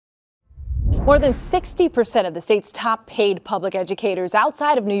More than 60% of the state's top paid public educators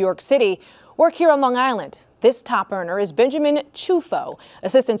outside of New York City work here on Long Island. This top earner is Benjamin Chufo,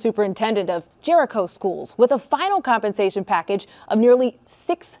 assistant superintendent of Jericho schools, with a final compensation package of nearly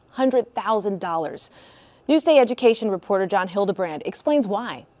 $600,000. Newsday education reporter John Hildebrand explains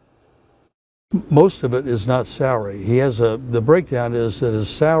why. Most of it is not salary. The breakdown is that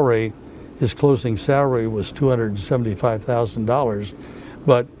his closing salary was $275,000,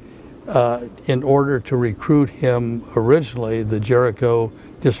 but in order to recruit him originally, the Jericho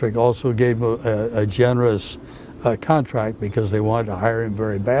district also gave him a generous contract because they wanted to hire him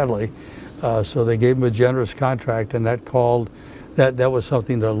very badly. So they gave him a generous contract, and that was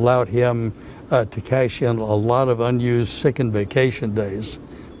something that allowed him to cash in a lot of unused sick and vacation days,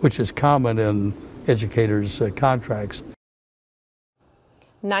 which is common in educators' contracts.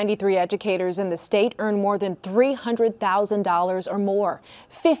 93 educators in the state earn more than $300,000 or more.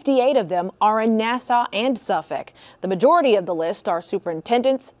 58 of them are in Nassau and Suffolk. The majority of the list are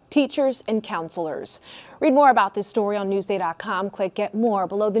superintendents, teachers, and counselors. Read more about this story on Newsday.com. Click Get More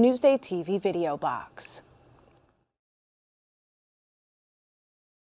below the Newsday TV video box.